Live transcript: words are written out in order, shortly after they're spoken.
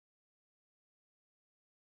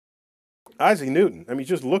Isaac Newton, I mean,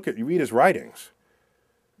 you read his writings.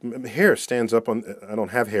 Hair stands up on, I don't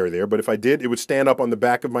have hair there, but if I did, it would stand up on the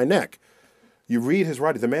back of my neck. You read his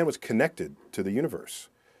writings. The man was connected to the universe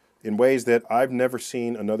in ways that I've never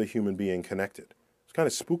seen another human being connected. It's kind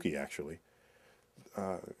of spooky, actually.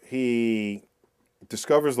 He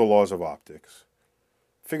discovers the laws of optics,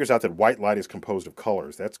 figures out that white light is composed of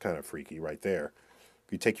colors. That's kind of freaky right there.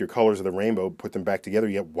 If you take your colors of the rainbow, put them back together,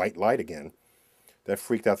 you get white light again. That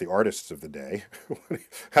freaked out the artists of the day.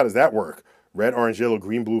 How does that work? Red, orange, yellow,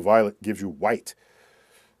 green, blue, violet gives you white.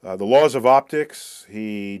 The laws of optics,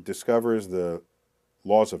 he discovers the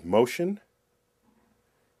laws of motion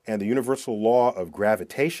and the universal law of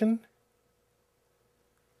gravitation.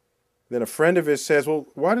 Then a friend of his says, well,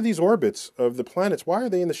 why do these orbits of the planets, why are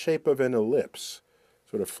they in the shape of an ellipse,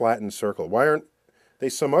 sort of flattened circle? Why aren't they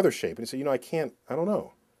some other shape? And he said, I don't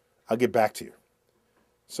know. I'll get back to you.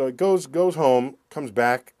 So it goes home, comes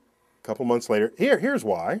back a couple months later. Here's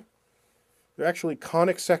why. They're actually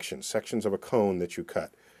conic sections of a cone that you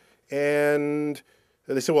cut. And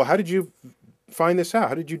they said, well, how did you find this out?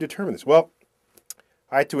 How did you determine this? Well,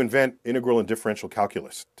 I had to invent integral and differential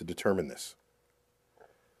calculus to determine this.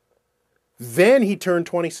 Then he turned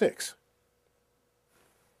 26.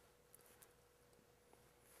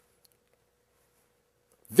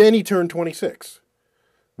 Then he turned 26.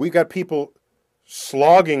 We've got people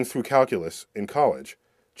slogging through calculus in college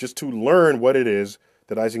just to learn what it is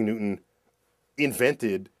that Isaac Newton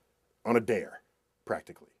invented on a dare,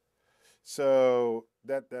 practically. So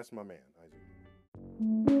that's my man, Isaac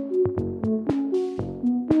Newton.